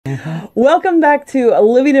Welcome back to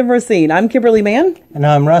Living in Racine. I'm Kimberly Mann. And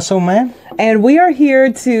I'm Russell Mann. And we are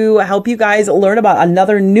here to help you guys learn about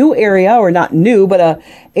another new area, or not new, but a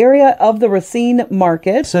area of the Racine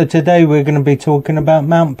market. So today we're going to be talking about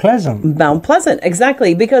Mount Pleasant. Mount Pleasant,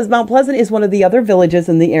 exactly, because Mount Pleasant is one of the other villages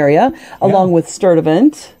in the area, along with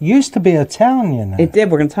Sturtevant. Used to be a town, you know. It did.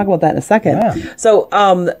 We're going to talk about that in a second. Yeah. So,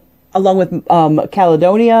 along with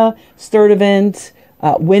Caledonia, Sturtevant,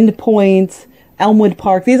 Wind Point, Elmwood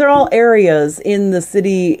Park. These are all areas in the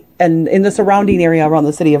city and in the surrounding area around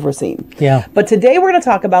the city of Racine. Yeah. But today we're going to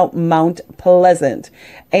talk about Mount Pleasant.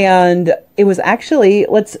 And it was actually,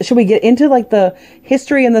 should we get into like the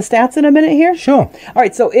history and the stats in a minute here? Sure. All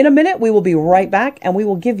right. So in a minute, we will be right back and we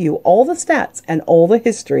will give you all the stats and all the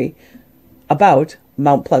history about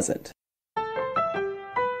Mount Pleasant.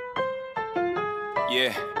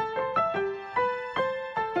 Yeah.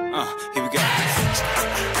 Here we go.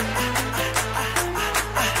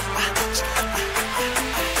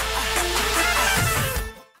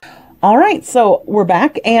 All right, so we're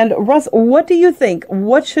back. And Russ, what do you think?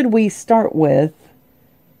 What should we start with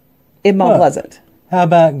in Mount Pleasant? How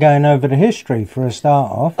about going over the history for a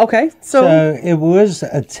start off? Okay, so it was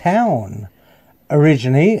a town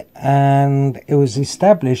originally, and it was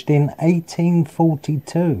established in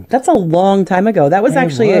 1842. That's a long time ago. That was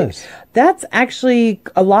that's actually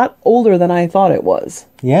a lot older than I thought it was.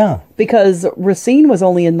 Yeah. Because Racine was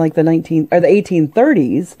only in like the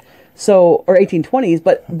 1830s. So, or 1820s,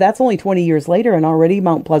 but that's only 20 years later, and already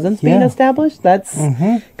Mount Pleasant's being established. That's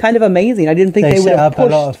kind of amazing. I didn't think they would have set up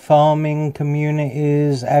a lot of farming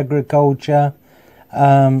communities, agriculture.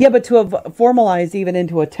 But to have formalized even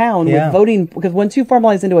into a town with voting, because once you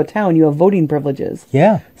formalize into a town, you have voting privileges.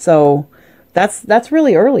 Yeah. So that's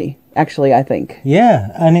really early, actually, I think.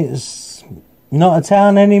 Yeah, and it's not a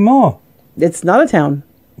town anymore. It's not a town.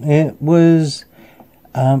 It was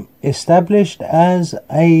established as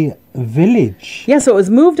a village. Yeah, so it was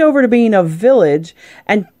moved over to being a village.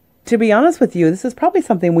 And to be honest with you, this is probably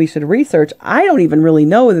something we should research. I don't even really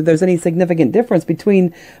know that there's any significant difference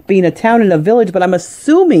between being a town and a village, but I'm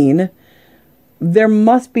assuming there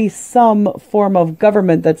must be some form of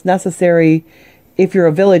government that's necessary if you're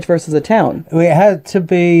a village versus a town. It had to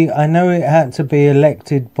be, I know it had to be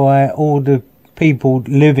elected by all the people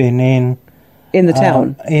living in the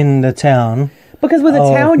town. Because with a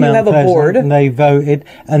town, you have a board. And they voted,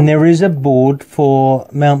 and there is a board for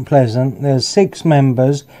Mount Pleasant. There's 6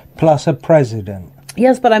 members plus a president.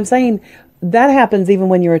 Yes, but I'm saying that happens even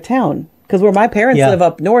when you're a town. Because where my parents live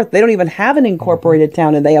up north, they don't even have an incorporated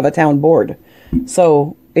town, and they have a town board.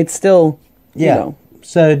 So it's still, you know.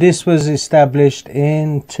 So this was established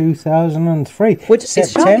in 2003. Which is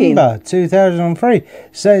shocking. September 2003.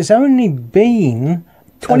 So it's only been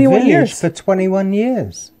 21 years. For 21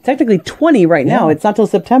 years. Technically 20 right now. It's not till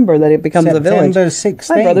September that it becomes a village. September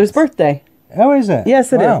 16th. My brother's birthday. Oh, is it?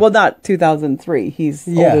 Yes, it is. Well, not 2003. He's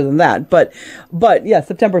older than that. But yeah,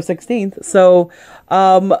 September 16th. So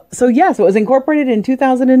it was incorporated in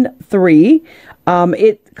 2003.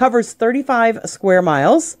 It covers 35 square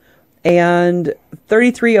miles, and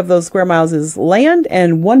 33 of those square miles is land,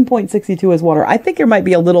 and 1.62 is water. I think there might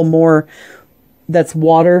be a little more that's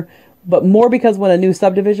water, but more because when a new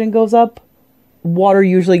subdivision goes up, water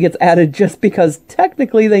usually gets added just because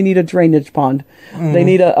technically they need a drainage pond. They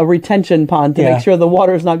need a retention pond to make sure the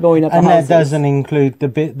water is not going up the houses. And that doesn't include the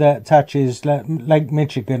bit that touches Lake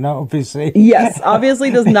Michigan, obviously. Yes, obviously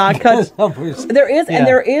does not cut. There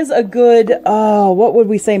is a good, what would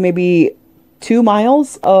we say, maybe 2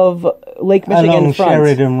 miles of Lake Michigan along front.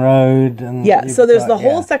 Sheridan Road. And so there's the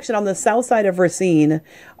whole section on the south side of Racine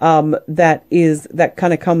that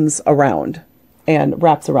kind of comes around and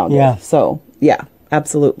wraps around it. So, yeah,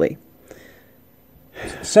 absolutely.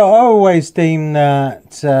 So I always deem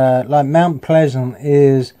that like Mount Pleasant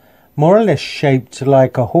is more or less shaped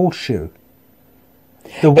like a horseshoe.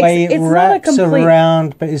 The way it wraps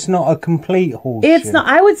around, but it's not a complete horseshoe. It's not.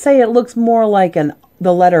 I would say it looks more like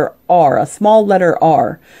the letter R, a small letter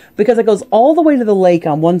R, because it goes all the way to the lake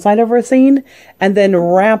on one side of Racine and then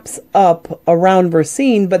wraps up around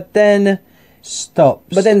Racine, but then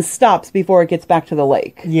stops before it gets back to the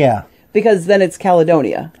lake. Yeah. Because then it's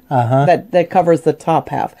Caledonia that covers the top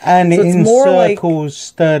half. And so it encircles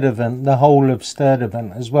Sturtevant, the whole of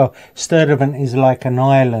Sturtevant as well. Sturtevant is like an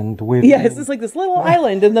island with... Yeah, it's just like this little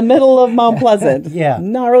island in the middle of Mount Pleasant. Yeah.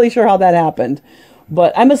 Not really sure how that happened.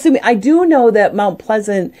 But I'm assuming, I do know that Mount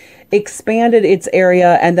Pleasant expanded its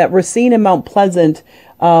area, and that Racine and Mount Pleasant,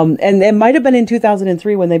 and it might have been in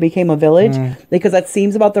 2003 when they became a village, because that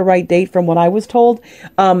seems about the right date from what I was told.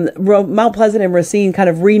 Mount Pleasant and Racine kind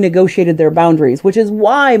of renegotiated their boundaries, which is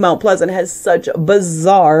why Mount Pleasant has such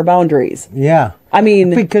bizarre boundaries. Yeah. I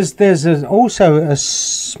mean, because there's also a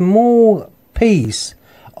small piece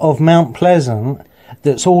of Mount Pleasant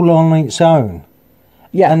that's all on its own.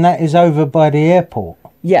 yeah, And that is over by the airport.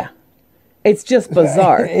 yeah. It's just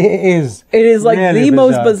bizarre. It is. It is like really the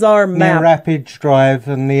most bizarre map. Near Rapids Drive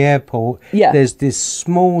and the airport, Yeah. there's this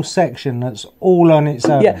small section that's all on its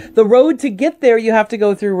own. Yeah, the road to get there, you have to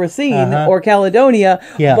go through Racine or Caledonia.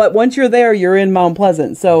 Yeah. But once you're there, you're in Mount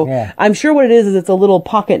Pleasant. So Yeah. I'm sure what it is it's a little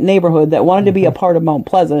pocket neighborhood that wanted to be a part of Mount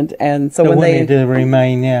Pleasant, and so That when wanted they to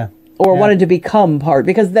remain, yeah. or wanted to become part,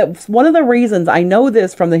 because that's one of the reasons, I know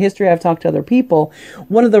this from the history, I've talked to other people,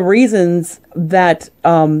 one of the reasons that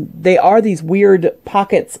they are these weird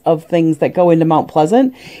pockets of things that go into Mount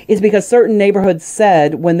Pleasant is because certain neighborhoods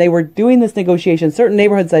said, when they were doing this negotiation, certain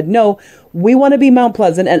neighborhoods said, no, we want to be Mount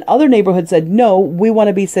Pleasant, and other neighborhoods said, no, we want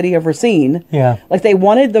to be City of Racine. Yeah. Like they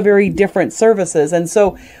wanted the very different services, and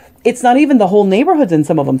so it's not even the whole neighborhoods in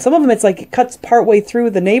some of them. Some of them, it's like it cuts partway through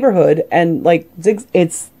the neighborhood, and like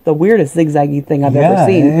it's the weirdest zigzaggy thing I've ever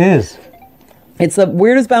seen. It is. It's the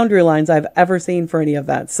weirdest boundary lines I've ever seen for any of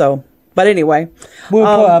that. So, but anyway, We'll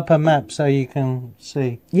put up a map so you can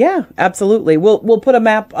see. yeah, absolutely. We'll put a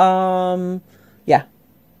map. Yeah.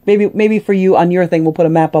 Maybe for you on your thing, we'll put a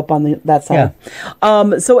map up on that side.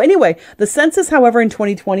 Yeah. So anyway, the census, however, in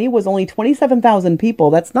 2020 was only 27,000 people.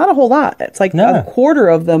 That's not a whole lot. It's like a quarter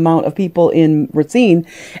of the amount of people in Racine,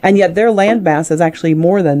 and yet their land mass is actually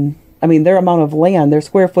more than, I mean, their amount of land, their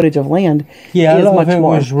square footage of land Yeah, is a lot much of it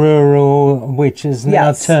more. was rural, which is now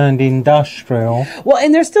Yes. turned industrial. Well,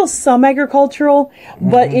 and there's still some agricultural,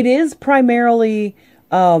 but it is primarily,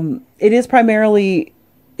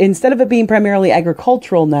 instead of it being primarily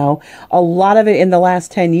agricultural now, a lot of it in the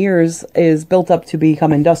last 10 years is built up to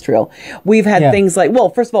become industrial. We've had things like, well,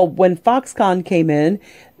 first of all, when Foxconn came in,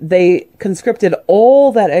 they conscripted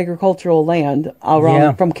all that agricultural land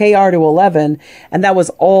around from KR to 11, and that was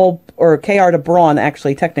all, or KR to Braun,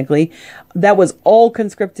 actually, technically, that was all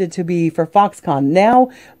conscripted to be for Foxconn. Now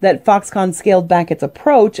that Foxconn scaled back its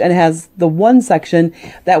approach and has the one section,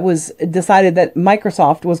 that was decided that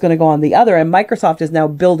Microsoft was going to go on the other, and Microsoft is now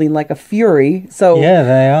building like a fury. So Yeah,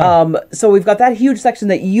 they are. so we've got that huge section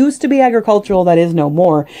that used to be agricultural that is no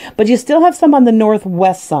more, but you still have some on the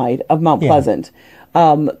northwest side of Mount Pleasant.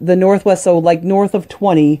 The northwest, so like north of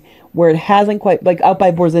 20, where it hasn't quite, like out by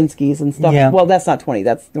Borzinski's and stuff. Yeah. Well, that's not 20,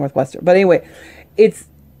 that's northwestern. But anyway, it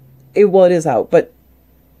is out, but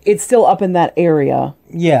it's still up in that area.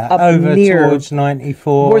 Yeah, up over near towards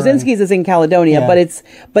 94. Borzinski's is in Caledonia, Yeah.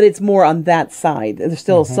 but it's more on that side. There's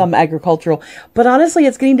still some agricultural, but honestly,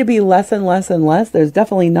 it's getting to be less and less and less. There's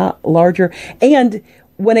definitely not larger. And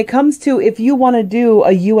when it comes to, if you want to do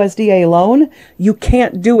a USDA loan, you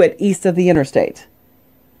can't do it east of the interstate.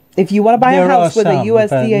 If you want to buy a house with a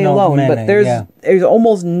USDA loan, but there's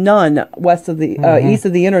almost none west of the east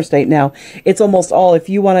of the interstate now. It's almost all, if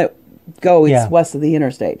you want to go, it's west of the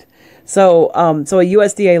interstate. So so a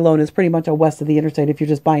USDA loan is pretty much a west of the interstate if you're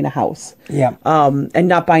just buying a house. Yeah. And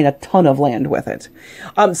not buying a ton of land with it.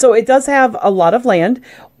 So it does have a lot of land.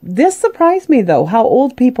 This surprised me though, how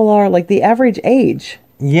old people are, like the average age.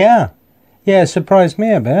 Yeah. Yeah, it surprised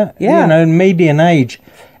me a bit. Yeah. You know, median age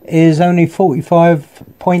is only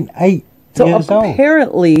 45.8 So years old.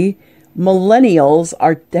 apparently millennials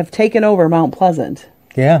have taken over Mount Pleasant.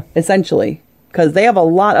 Yeah. Essentially, because they have a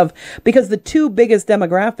lot of, because the two biggest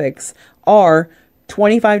demographics are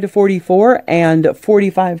 25 to 44 and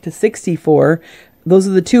 45 to 64. Those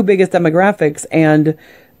are the two biggest demographics, and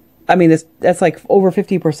I mean that's like over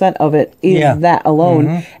 50% of it is that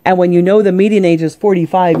alone. And when you know the median age is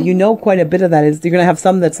 45, you know quite a bit of that is, you're going to have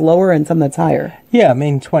some that's lower and some that's higher. Yeah, I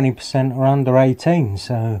mean 20% are under 18,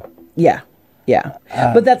 so Yeah.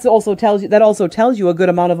 But that also tells you a good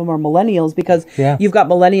amount of them are millennials, because you've got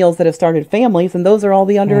millennials that have started families, and those are all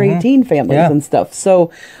the under 18 families and stuff.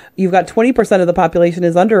 So you've got 20% of the population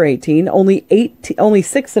is under 18. Only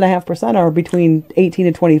 6.5% are between 18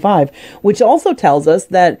 and 25, which also tells us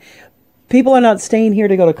that people are not staying here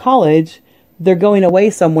to go to college. They're going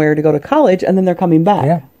away somewhere to go to college, and then they're coming back.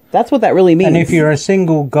 Yeah. That's what that really means. And if you're a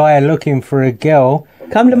single guy looking for a girl,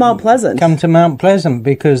 come to Mount Pleasant. Come to Mount Pleasant,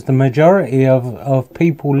 because the majority of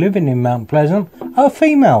people living in Mount Pleasant are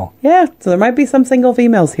female. Yeah, so there might be some single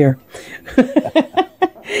females here.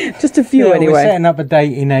 Just a few, anyway. We're setting up a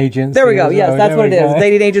dating agency. There we go. Yes, that's what it is.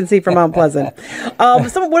 Dating agency for Mount Pleasant.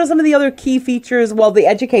 What are some of the other key features? Well, the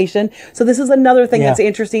education. So this is another thing that's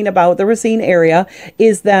interesting about the Racine area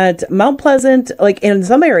is that Mount Pleasant, like in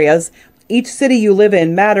some areas, each city you live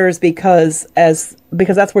in matters because that's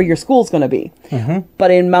where your school's going to be.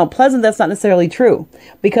 But in Mount Pleasant, that's not necessarily true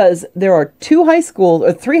because there are 3 high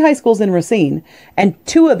schools in Racine, and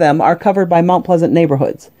 2 of them are covered by Mount Pleasant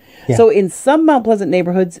neighborhoods. Yeah. So in some Mount Pleasant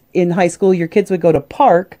neighborhoods in high school, your kids would go to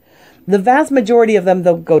Park. The vast majority of them,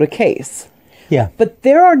 they'll go to Case. Yeah. But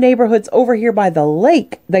there are neighborhoods over here by the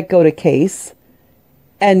lake that go to Case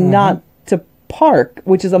and not to Park,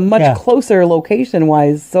 which is a much closer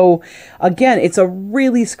location-wise. So, again, it's a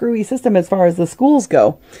really screwy system as far as the schools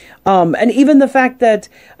go. And even the fact that,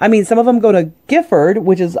 I mean, some of them go to Gifford,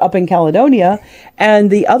 which is up in Caledonia, and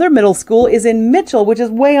the other middle school is in Mitchell, which is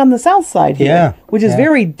way on the south side here, which is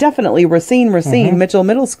very definitely Racine, Mitchell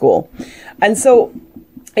Middle School. And so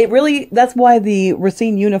that's why the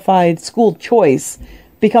Racine Unified School Choice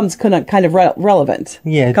becomes kind of relevant.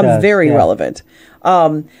 Yeah, it becomes does, very relevant.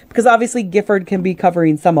 Because obviously Gifford can be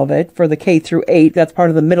covering some of it for the K through 8. That's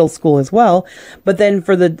part of the middle school as well. But then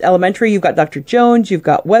for the elementary, you've got Dr. Jones, you've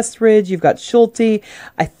got Westridge, you've got Schulte.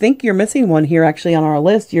 I think you're missing one here actually on our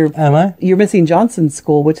list. Am I? You're missing Johnson's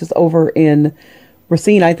School, which is over in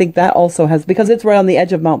Racine. I think that also has, because it's right on the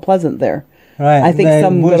edge of Mount Pleasant there. Right, I think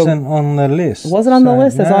some wasn't on the list. Wasn't on the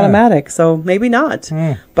list. It's automatic, so maybe not.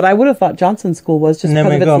 But I would have thought Johnson School was just because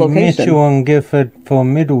of its location. And then we got Mitchell and Gifford for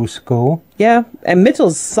middle school. Yeah, and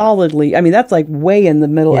Mitchell's solidly. I mean, that's like way in the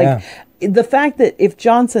middle. Yeah. Like the fact that if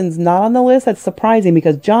Johnson's not on the list, that's surprising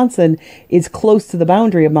because Johnson is close to the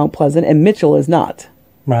boundary of Mount Pleasant and Mitchell is not.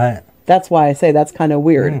 Right. That's why I say that's kind of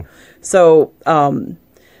weird. So.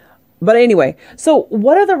 But anyway, so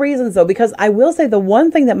what are the reasons though? Because I will say the one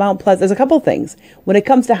thing that Mount Pleasant, there's a couple of things. When it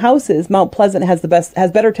comes to houses, Mount Pleasant has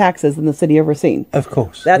better taxes than the city of Racine. Of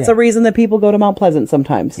course. That's a reason that people go to Mount Pleasant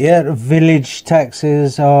sometimes. Yeah, the village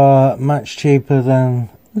taxes are much cheaper than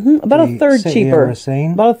about a third cheaper.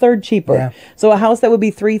 About a third cheaper. Yeah. So a house that would be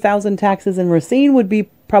 3,000 taxes in Racine would be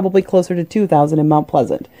probably closer to 2,000 in Mount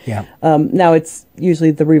Pleasant. Yeah. Now it's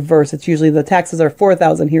usually the reverse. It's usually the taxes are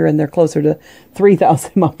 4,000 here and they're closer to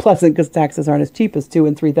 3,000 in Mount Pleasant because taxes aren't as cheap as 2,000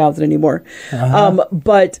 and 3,000 anymore.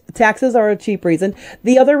 But taxes are a cheap reason.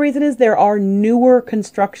 The other reason is there are newer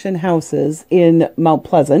construction houses in Mount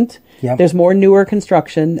Pleasant. Yep. There's more newer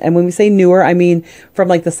construction. And when we say newer, I mean from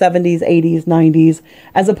like the 70s, 80s, 90s,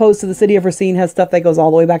 as opposed to the city of Racine has stuff that goes all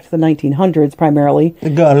the way back to the 1900s primarily.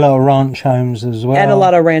 They've got a lot of ranch homes as well. And a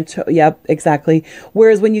lot of ranch, yep, exactly.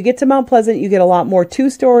 Whereas when you get to Mount Pleasant, you get a lot more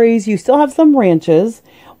 2-stories. You still have some ranches,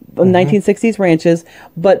 1960s ranches,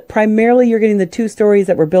 but primarily you're getting the 2-stories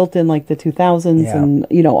that were built in like the 2000s and,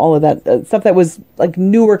 you know, all of that stuff that was like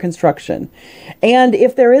newer construction. And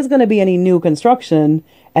if there is going to be any new construction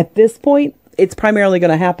at this point, it's primarily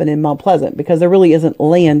going to happen in Mount Pleasant because there really isn't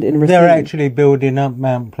land in Racine. They're actually building up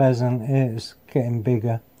Mount Pleasant. It's getting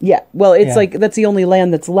bigger. Yeah, well, it's like that's the only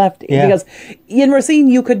land that's left because in Racine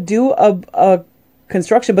you could do a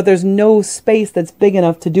construction, but there's no space that's big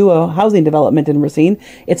enough to do a housing development in Racine.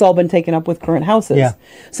 It's all been taken up with current houses. Yeah.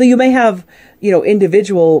 So you may have, you know,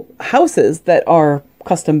 individual houses that are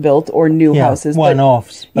custom built or new houses.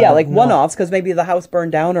 One-offs. Yeah, like one-offs because maybe the house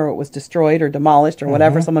burned down or it was destroyed or demolished or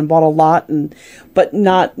whatever. Someone bought a lot, but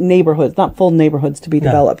not neighborhoods, not full neighborhoods to be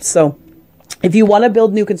developed. So if you want to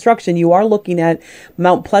build new construction, you are looking at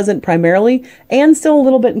Mount Pleasant primarily and still a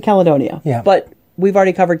little bit in Caledonia. Yeah. But we've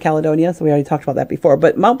already covered Caledonia, so we already talked about that before.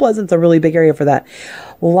 But Mount Pleasant's a really big area for that.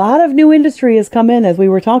 A lot of new industry has come in, as we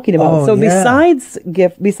were talking about. Besides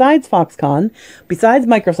Foxconn, besides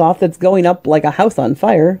Microsoft, that's going up like a house on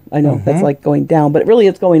fire. I know that's like going down, but really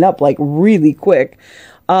it's going up like really quick.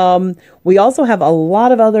 We also have a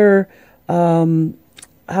lot of other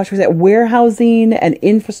how should we say, warehousing and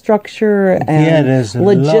infrastructure and there's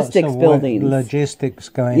logistics buildings. Logistics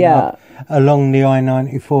going up along the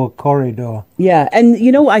I-94 corridor. Yeah, and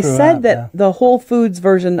you know, I said that the Whole Foods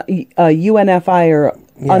version, UNFI or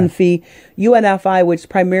UNFI, UNFI, which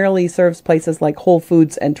primarily serves places like Whole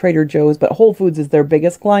Foods and Trader Joe's, but Whole Foods is their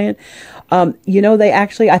biggest client. You know, they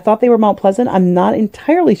actually, I thought they were Mount Pleasant. I'm not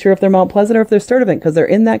entirely sure if they're Mount Pleasant or if they're Sturtevant because they're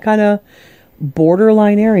in that kind of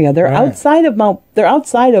borderline area. They're outside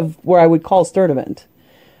of where I would call Sturtevant.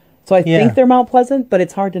 So I think they're Mount Pleasant, but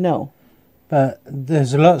it's hard to know. But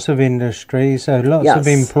there's lots of industry, so lots of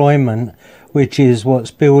employment, which is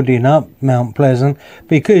what's building up Mount Pleasant,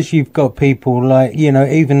 because you've got people like, you know,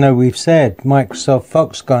 even though we've said Microsoft,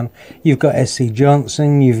 Foxconn, you've got SC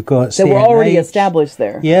Johnson, you've got They were already established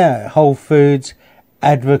there. Yeah, Whole Foods,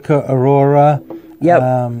 Advocate, Aurora,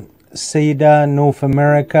 Yep. Cedar, North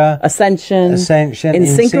America. Ascension. Ascension.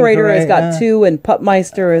 Incinerator has got 2, and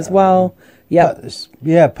Puttmeister as well. Yep.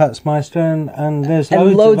 Puttmeister, and there's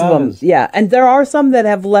loads of them. Yeah, and there are some that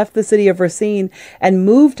have left the city of Racine and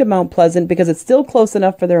moved to Mount Pleasant because it's still close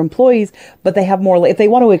enough for their employees, but they have more. If they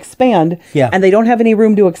want to expand, and they don't have any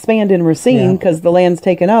room to expand in Racine because the land's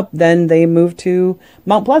taken up, then they move to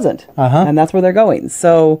Mount Pleasant, and that's where they're going.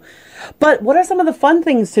 So, but what are some of the fun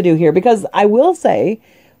things to do here? Because I will say,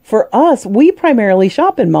 for us, we primarily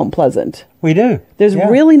shop in Mount Pleasant. We do. There's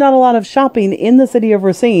really not a lot of shopping in the city of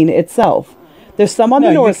Racine itself. There's some on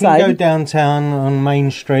the north side. You can go downtown on Main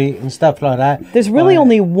Street and stuff like that. There's really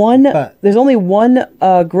only one. There's only one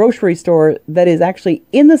grocery store that is actually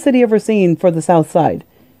in the city of Racine for the south side,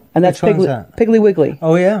 and that's Piggly Wiggly.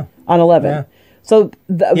 Oh yeah, on 11. Yeah. So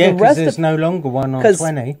the rest there's no longer one on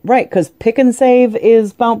 20. Right, because Pick and Save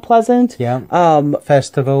is Mount Pleasant. Yeah.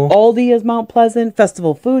 Festival. Aldi is Mount Pleasant.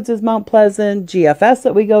 Festival Foods is Mount Pleasant. GFS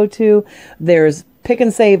that we go to. There's Pick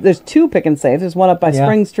and Save. There's 2 Pick and Saves. There's one up by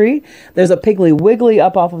Spring Street. There's a Piggly Wiggly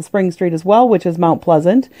up off of Spring Street as well, which is Mount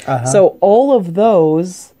Pleasant. So all of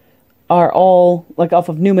those are all like off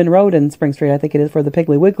of Newman Road and Spring Street, I think it is, for the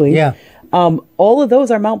Piggly Wiggly. Yeah. All of those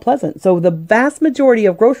are Mount Pleasant. So the vast majority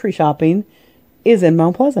of grocery shopping is in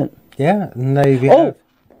Mount Pleasant. Yeah, and there you go.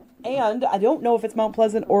 And I don't know if it's Mount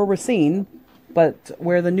Pleasant or Racine, but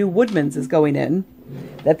where the new Woodman's is going in,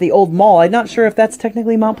 at the old mall, I'm not sure if that's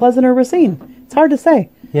technically Mount Pleasant or Racine. It's hard to say.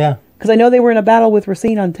 Yeah. Because I know they were in a battle with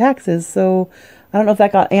Racine on taxes, so I don't know if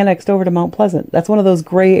that got annexed over to Mount Pleasant. That's one of those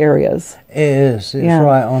gray areas. It is. It's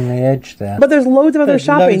right on the edge there. But there's loads of other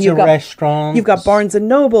shopping. Loads of restaurants. You've got Barnes &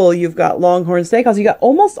 Noble. You've got Longhorn Steakhouse. You've got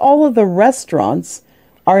almost all of the restaurants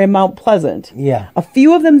are in Mount Pleasant. Yeah. A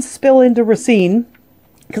few of them spill into Racine,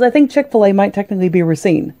 because I think Chick-fil-A might technically be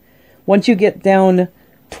Racine. Once you get down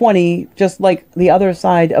 20, just like the other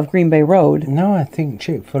side of Green Bay Road. No, I think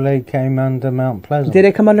Chick-fil-A came under Mount Pleasant. Did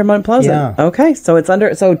it come under Mount Pleasant? Yeah. Okay, so it's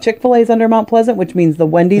under. So Chick-fil-A is under Mount Pleasant, which means the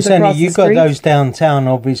Wendy's across the street. You've got those downtown.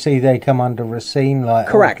 Obviously, they come under Racine, like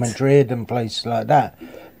correct, Madrid and places like that.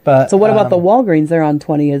 But so what about the Walgreens there on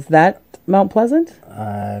 20? Is that Mount Pleasant?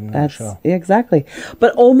 I'm not sure. Exactly.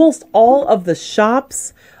 But almost all of the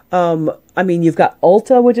shops, I mean, you've got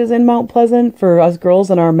Ulta, which is in Mount Pleasant for us girls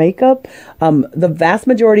and our makeup. The vast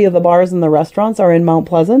majority of the bars and the restaurants are in Mount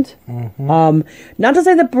Pleasant. Not to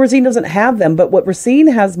say that Racine doesn't have them, but what Racine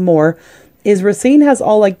has more is Racine has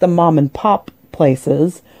all like the mom and pop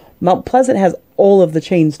places. Mount Pleasant has all of the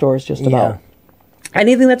chain stores just about.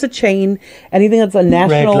 Anything that's a chain, anything that's a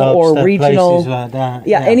national or regional, like that.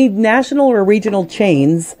 Any national or regional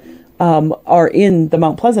chains are in the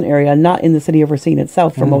Mount Pleasant area, not in the city of Racine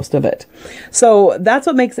itself for most of it. So that's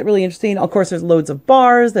what makes it really interesting. Of course, there's loads of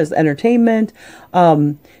bars, there's entertainment.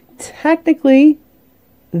 Technically,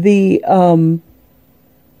 the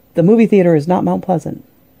movie theater is not Mount Pleasant.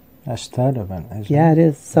 That's third of it, isn't it? Yeah, it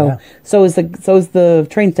is. So is the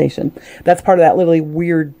train station. That's part of that really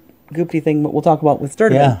weird goopty thing that we'll talk about with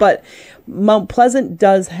Sturdivant. But Mount Pleasant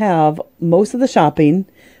does have most of the shopping,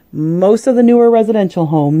 most of the newer residential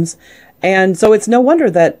homes, and so it's no wonder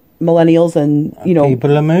that millennials and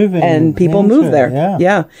people are moving and people move there.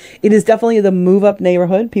 It is definitely the move up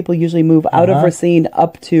neighborhood. People usually move out of Racine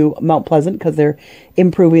up to Mount Pleasant because they're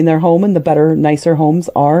improving their home, and the better, nicer homes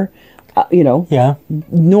are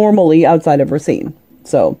normally outside of Racine.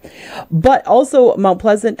 So, but also Mount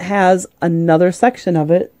Pleasant has another section of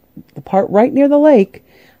it, the part right near the lake.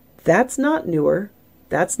 That's not newer.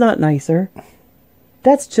 That's not nicer.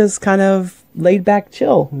 That's just kind of laid back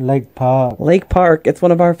chill. Lake Park. Lake Park. It's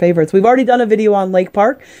one of our favorites. We've already done a video on Lake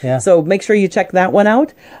Park. Yeah. So make sure you check that one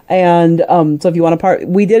out. And so if you want to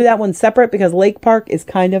we did that one separate because Lake Park is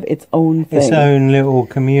kind of its own thing. Its own little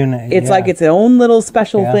community. It's like its own little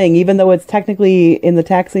special thing, even though it's technically in the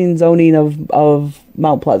taxing zoning of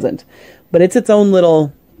Mount Pleasant. But it's its own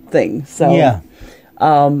little thing. So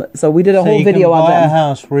so we did a whole video on that. You can buy a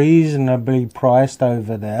house reasonably priced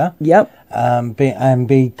over there. Yep. And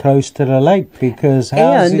be close to the lake, because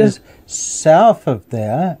houses south of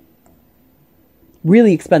there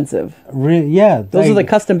really expensive. Those are the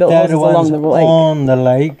custom built houses along the lake. On the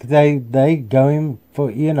lake, they go in for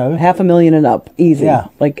 $500,000 and up, easy.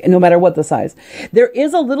 Like no matter what the size. There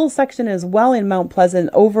is a little section as well in Mount Pleasant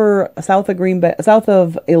over south of Green Bay, south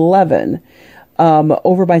of 11.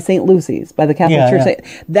 Over by St. Lucy's, by the Catholic Church.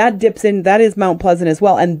 That dips in, that is Mount Pleasant as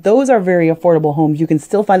well. And those are very affordable homes. You can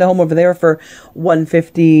still find a home over there for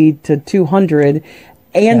 $150 to $200.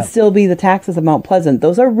 and still be the taxes of Mount Pleasant.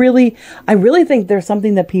 Those are really, I really think there's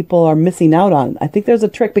something that people are missing out on. I think there's a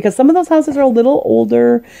trick because some of those houses are a little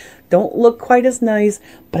older, don't look quite as nice,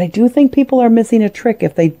 but I do think people are missing a trick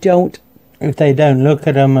if they don't look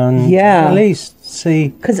at them and at least see,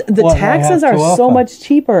 because the taxes are so much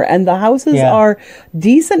cheaper and the houses are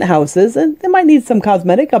decent houses and they might need some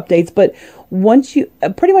cosmetic updates, but once you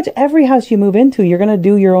pretty much every house you move into, you're going to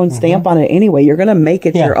do your own stamp on it anyway. You're going to make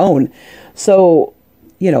it your own. So,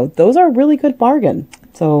 you know, those are a really good bargain.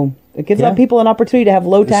 So it gives people an opportunity to have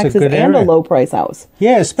low taxes and a low price house.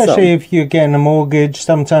 Yeah, especially if you're getting a mortgage.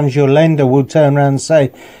 Sometimes your lender will turn around and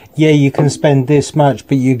say, yeah, you can spend this much,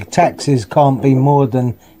 but your taxes can't be more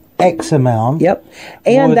than X amount. Yep.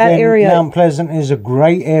 And that area, Mount Pleasant is a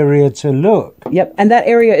great area to look. Yep. And that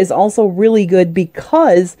area is also really good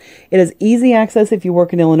because it has easy access if you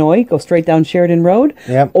work in Illinois. Go straight down Sheridan Road.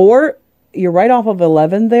 Yep. Or you're right off of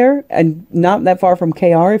 11 there and not that far from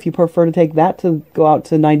KR if you prefer to take that to go out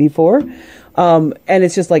to 94. And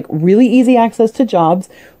it's just like really easy access to jobs,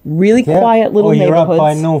 really quiet little neighborhoods. Or you're up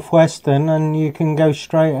by Northwestern and you can go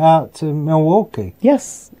straight out to Milwaukee.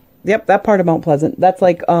 Yes. Yep, that part of Mount Pleasant. That's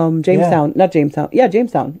like Jamestown. Not Jamestown. Yeah,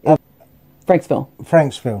 Jamestown.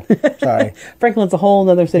 Franksville. Sorry. Franklin's a whole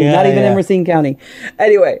other city, not even in Racine County.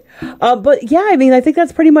 Anyway, but yeah, I mean, I think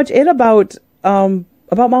that's pretty much it about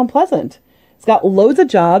Mount Pleasant. It's got loads of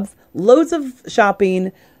jobs, loads of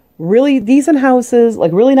shopping, really decent houses,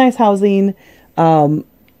 like really nice housing,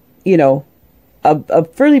 you know, a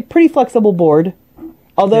pretty flexible board.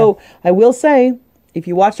 Although I will say, if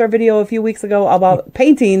you watched our video a few weeks ago about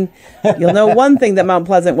painting, you'll know one thing that Mount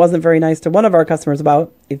Pleasant wasn't very nice to one of our customers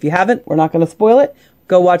about. If you haven't, we're not going to spoil it.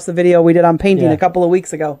 Go watch the video we did on painting a couple of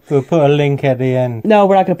weeks ago. We'll put a link at the end. No,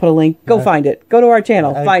 we're not going to put a link. Go find it. Go to our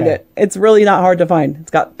channel. Find it. It's really not hard to find.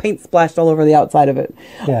 It's got paint splashed all over the outside of it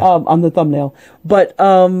on the thumbnail. But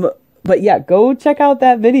yeah, go check out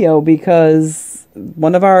that video because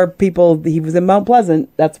one of our people, he was in Mount Pleasant.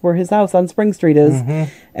 That's where his house on Spring Street is.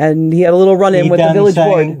 And he had a little run-in with the village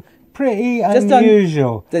board. Pretty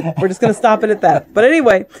unusual. We're just going to stop it at that. But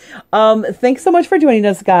anyway, thanks so much for joining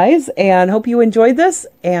us, guys, and hope you enjoyed this.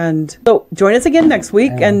 And so join us again next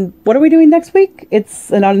week. And what are we doing next week?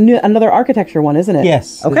 It's another architecture one, isn't it?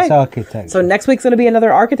 Yes, okay. It's architecture. So next week's going to be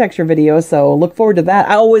another architecture video, so look forward to that.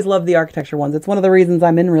 I always love the architecture ones. It's one of the reasons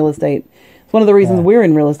I'm in real estate. It's one of the reasons we're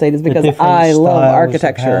in real estate is because I love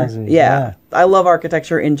architecture. Yeah, I love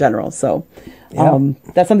architecture in general. So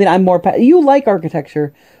that's something I'm more... You like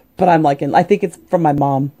architecture, but I'm liking. I think it's from my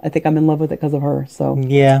mom. I think I'm in love with it because of her. So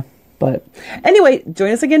yeah. But anyway,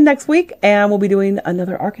 join us again next week, and we'll be doing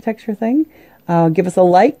another architecture thing. Give us a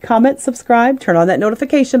like, comment, subscribe, turn on that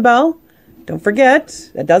notification bell. Don't forget,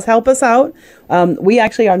 that does help us out. We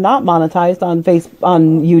actually are not monetized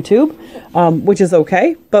on YouTube, which is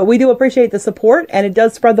okay, but we do appreciate the support, and it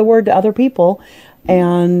does spread the word to other people.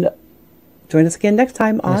 And join us again next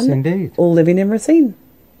time on Yes, indeed. Living in Racine.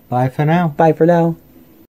 Bye for now. Bye for now.